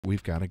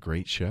We've got a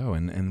great show,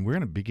 and we're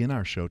going to begin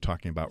our show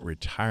talking about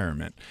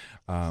retirement.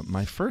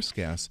 My first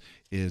guest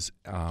is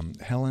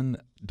Helen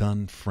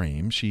Dunn.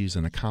 She's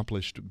an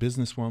accomplished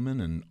businesswoman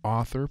and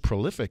author,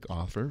 prolific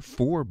author,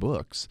 4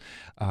 books,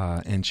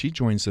 and she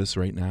joins us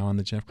right now on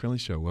the Jeff Crilley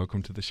Show.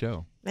 Welcome to the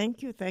show.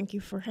 Thank you. Thank you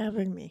for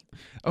having me.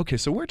 Okay,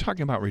 so we're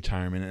talking about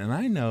retirement, and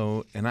I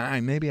know,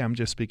 maybe I'm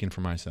just speaking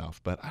for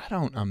myself, but I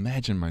don't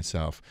imagine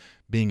myself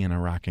being in a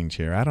rocking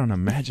chair. I don't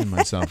imagine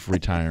myself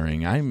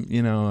retiring. I'm,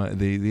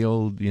 the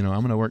old, I'm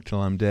going to work till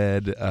I'm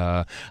dead.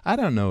 I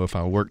don't know if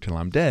I'll work till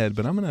I'm dead,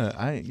 but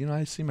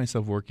I see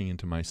myself working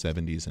into my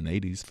 70s and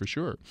 80s for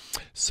sure.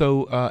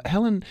 So,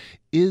 Helen,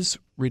 is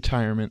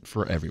retirement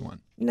for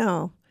everyone?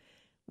 No.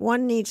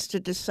 One needs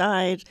to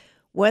decide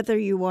whether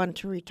you want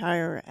to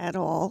retire at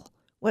all,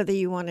 whether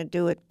you want to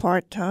do it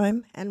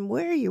part-time, and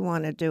where you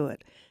want to do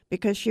it,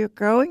 because you're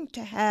going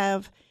to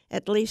have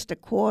at least a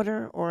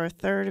quarter or a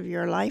third of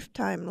your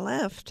lifetime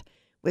left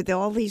with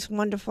all these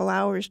wonderful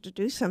hours to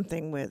do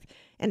something with.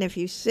 And if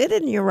you sit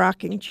in your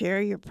rocking chair,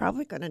 you're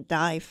probably going to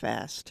die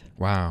fast.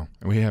 Wow.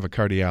 We have a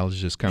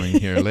cardiologist coming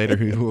here later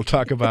who will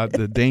talk about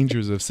the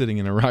dangers of sitting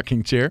in a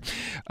rocking chair.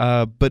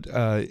 But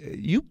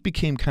you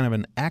became kind of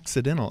an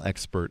accidental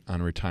expert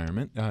on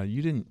retirement.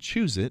 You didn't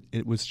choose it.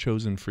 It was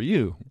chosen for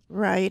you.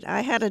 Right.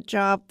 I had a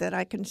job that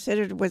I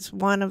considered was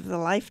one of the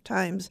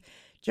lifetime's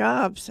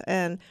jobs,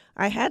 and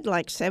I had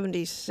like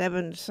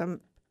 77 some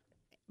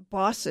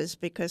bosses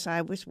because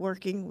I was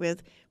working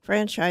with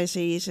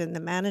franchisees in the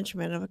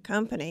management of a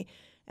company,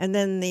 and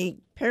then the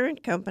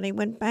parent company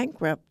went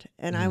bankrupt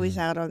and I was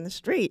out on the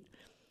street.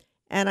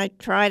 And I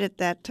tried at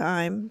that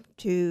time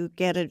to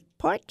get a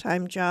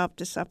part-time job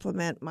to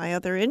supplement my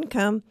other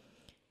income,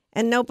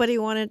 and nobody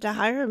wanted to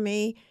hire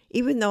me,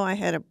 even though I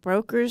had a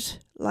broker's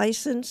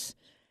license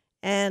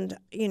and,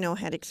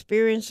 had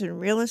experience in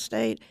real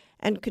estate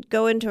and could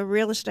go into a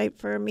real estate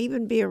firm,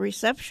 even be a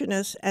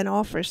receptionist and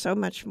offer so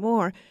much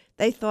more.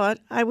 They thought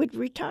I would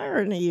retire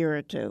in a year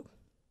or two.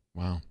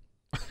 Wow.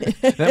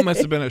 That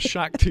must have been a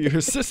shock to your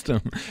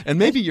system and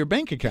maybe your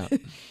bank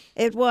account.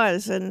 It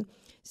was. And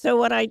so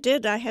what I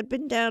did, I had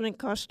been down in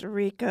Costa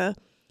Rica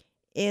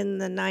in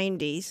the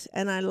 90s,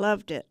 and I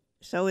loved it.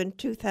 So in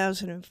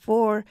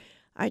 2004,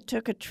 I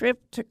took a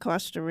trip to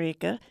Costa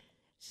Rica,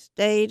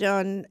 stayed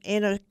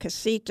in a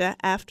casita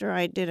after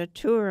I did a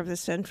tour of the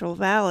Central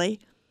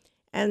Valley,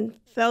 and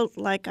felt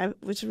like I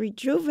was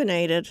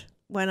rejuvenated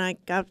when I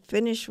got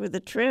finished with the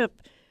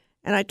trip.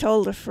 And I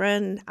told a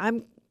friend,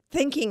 I'm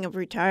thinking of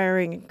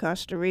retiring in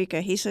Costa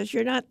Rica. He says,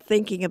 you're not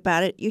thinking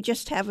about it. You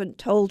just haven't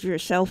told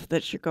yourself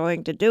that you're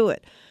going to do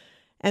it.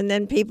 And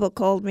then people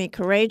called me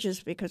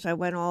courageous because I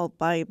went all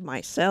by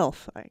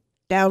myself. I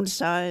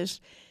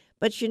downsized.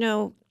 But,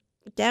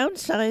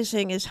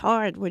 downsizing is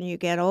hard when you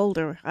get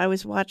older. I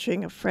was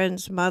watching a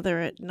friend's mother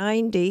at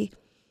 90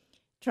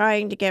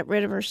 trying to get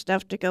rid of her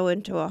stuff to go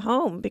into a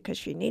home because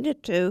she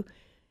needed to.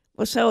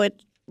 Well, so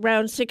at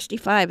around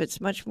 65,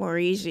 it's much more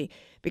easy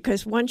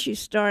because once you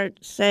start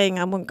saying,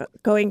 I'm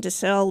going to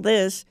sell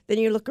this, then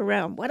you look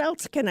around. What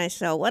else can I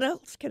sell? What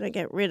else can I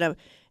get rid of?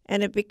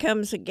 And it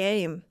becomes a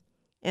game.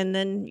 And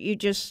then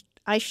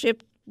I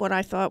shipped what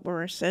I thought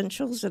were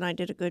essentials, and I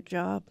did a good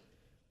job.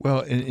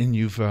 Well, and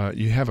you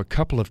have a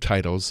couple of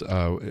titles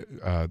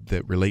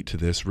that relate to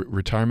this: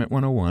 Retirement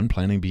 101,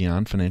 Planning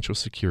Beyond Financial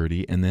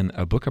Security, and then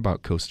a book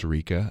about Costa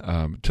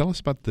Rica. Tell us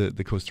about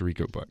the Costa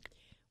Rica book.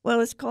 Well,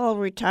 it's called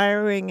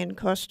Retiring in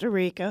Costa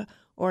Rica,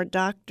 or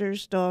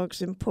Doctors,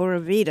 Dogs, and Pura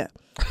Vida.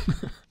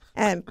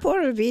 And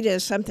Pura Vida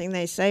is something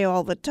they say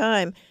all the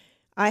time.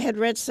 I had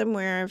read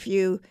somewhere if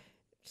you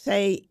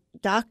say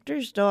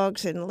Doctors,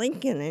 Dogs, and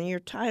Lincoln in your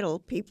title,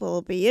 people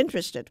will be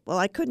interested. Well,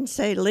 I couldn't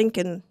say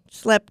Lincoln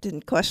slept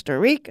in Costa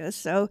Rica,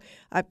 so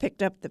I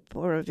picked up the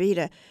Pura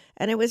Vida.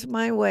 And it was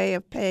my way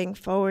of paying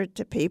forward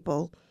to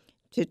people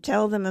to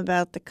tell them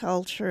about the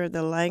culture,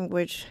 the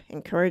language,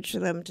 encourage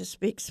them to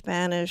speak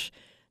Spanish,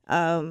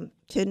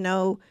 to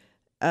know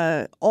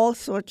all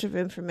sorts of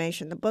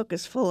information. The book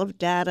is full of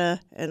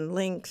data and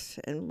links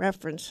and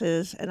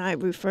references, and I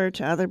refer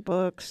to other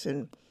books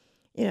and,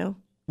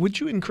 Would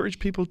you encourage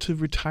people to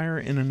retire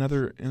in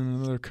another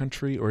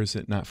country, or is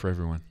it not for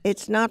everyone?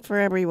 It's not for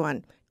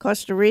everyone.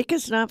 Costa Rica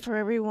is not for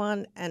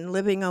everyone, and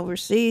living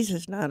overseas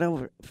is not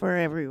for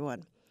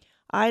everyone.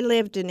 I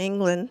lived in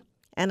England,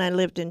 and I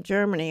lived in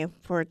Germany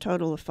for a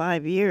total of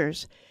 5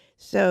 years,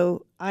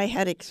 so I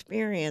had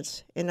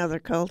experience in other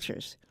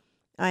cultures.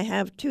 I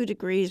have 2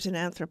 degrees in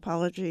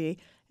anthropology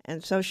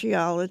and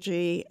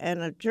sociology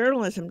and a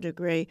journalism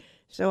degree,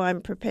 so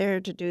I'm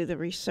prepared to do the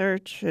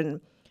research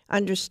and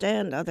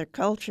understand other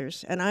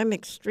cultures, and I'm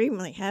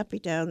extremely happy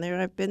down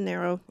there. I've been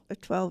there over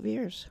 12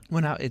 years.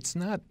 Well, now, it's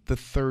not the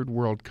third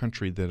world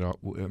country that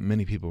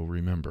many people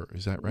remember.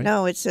 Is that right?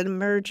 No, it's an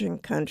emerging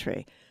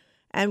country.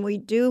 And we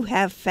do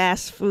have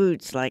fast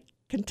foods like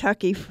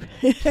Kentucky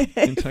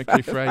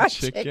Fried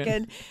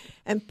Chicken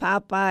and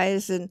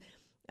Popeyes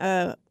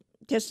and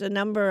just a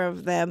number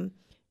of them.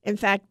 In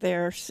fact,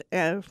 they're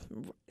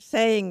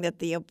saying that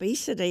the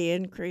obesity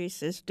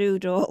increase is due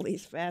to all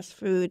these fast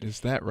food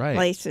Is that right?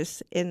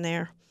 places in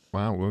there.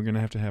 Wow, we're going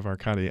to have our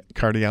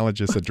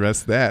cardiologist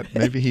address that.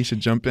 Maybe he should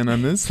jump in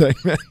on this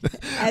segment.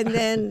 And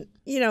then,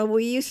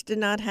 we used to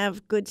not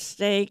have good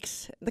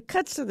steaks. The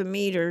cuts of the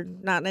meat are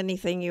not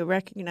anything you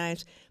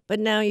recognize, but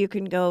now you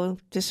can go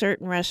to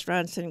certain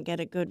restaurants and get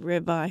a good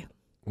ribeye.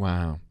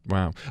 Wow.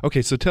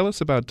 Okay, so tell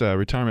us about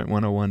Retirement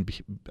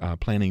 101,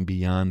 planning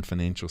beyond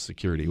financial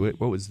security. What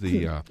was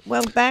the...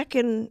 Well, back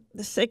in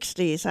the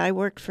 60s, I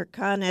worked for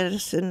Con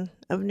Edison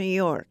of New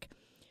York.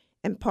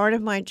 And part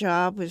of my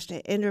job was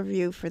to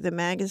interview for the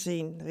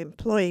magazine, the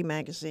employee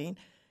magazine,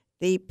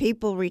 the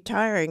people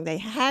retiring. They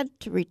had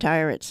to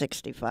retire at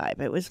 65.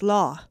 It was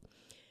law.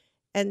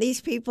 And these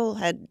people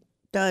had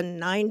done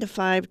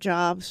 9-to-5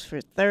 jobs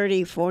for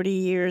 30, 40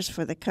 years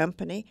for the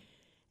company.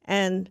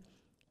 And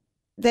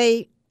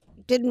they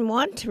didn't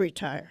want to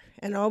retire.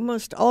 And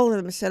almost all of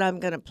them said,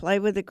 I'm going to play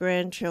with the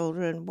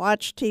grandchildren,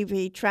 watch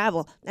TV,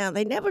 travel. Now,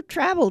 they never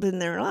traveled in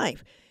their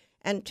life.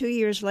 And 2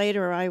 years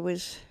later, I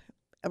was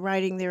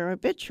writing their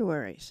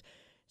obituaries.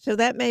 So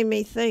that made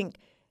me think,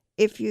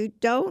 if you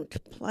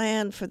don't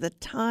plan for the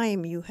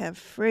time you have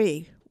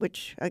free,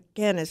 which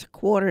again is a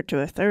quarter to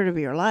a third of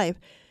your life,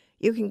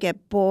 you can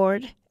get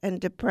bored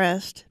and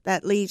depressed.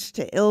 That leads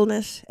to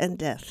illness and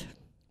death.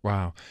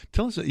 Wow.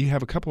 Tell us, you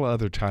have a couple of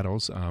other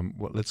titles.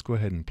 Let's go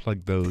ahead and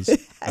plug those.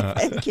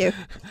 Thank you.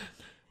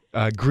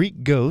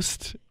 Greek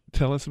Ghost.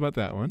 Tell us about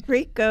that one.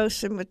 Greek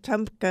Ghost and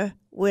Wetumpka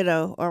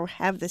Widow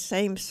have the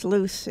same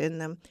sleuths in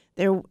them.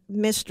 They're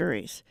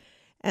mysteries.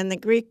 And the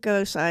Greek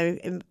Ghosts, I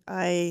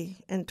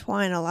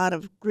entwine a lot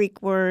of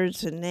Greek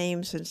words and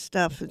names and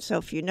stuff. And so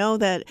if you know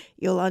that,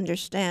 you'll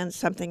understand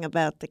something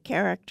about the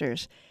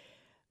characters.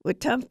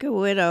 Wetumpka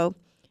Widow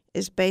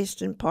is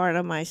based in part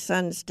on my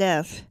son's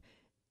death.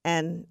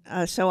 And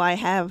so I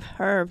have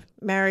her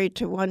married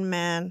to one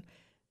man,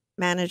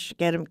 managed to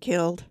get him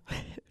killed.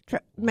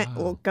 Wow.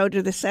 We'll go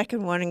to the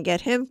second one and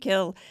get him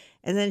killed.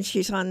 And then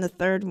she's on the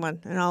third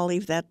one. And I'll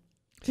leave that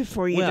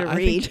for you to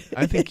read.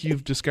 I think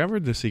you've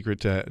discovered the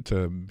secret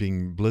to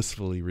being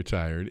blissfully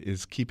retired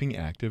is keeping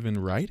active and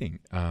writing.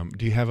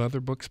 Do you have other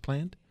books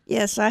planned?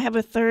 Yes, I have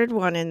a third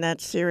one in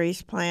that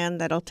series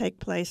planned that'll take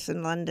place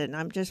in London.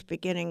 I'm just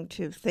beginning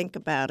to think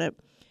about it.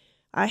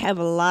 I have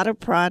a lot of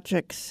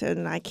projects,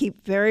 and I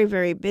keep very,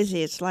 very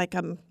busy. It's like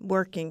I'm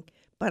working,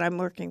 but I'm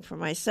working for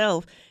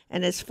myself.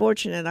 And it's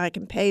fortunate I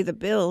can pay the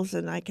bills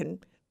and I can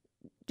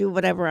do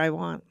whatever I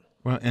want.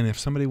 Well, and if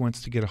somebody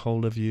wants to get a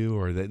hold of you,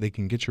 or they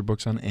can get your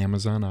books on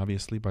Amazon,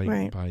 obviously,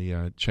 by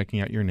checking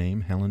out your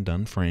name, Helen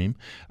Dunn Frame.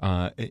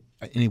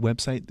 Any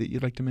website that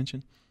you'd like to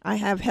mention? I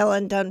have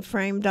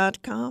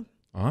HelenDunnFrame.com.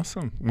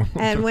 Awesome.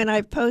 And when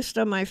I post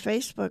on my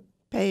Facebook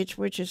page,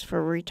 which is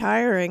for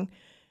retiring,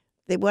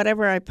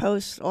 whatever I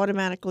post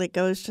automatically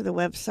goes to the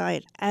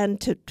website and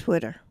to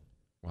Twitter.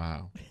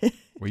 Wow.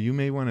 Well, you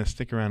may want to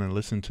stick around and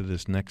listen to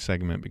this next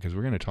segment, because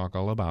we're going to talk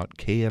all about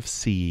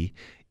KFC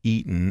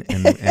eating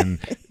and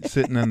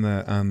sitting on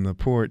the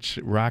porch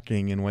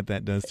rocking and what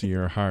that does to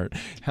your heart.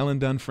 Helen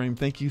Dunn Frame,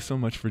 thank you so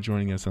much for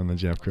joining us on the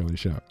Jeff Crilley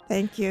Show.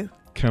 Thank you.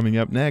 Coming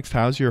up next,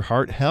 how's your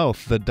heart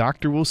health? The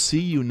doctor will see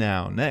you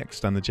now.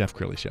 Next on the Jeff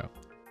Crilley Show.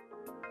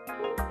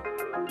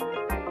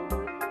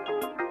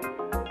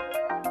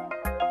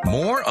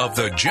 More of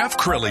the Jeff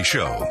Crilley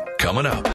Show coming up.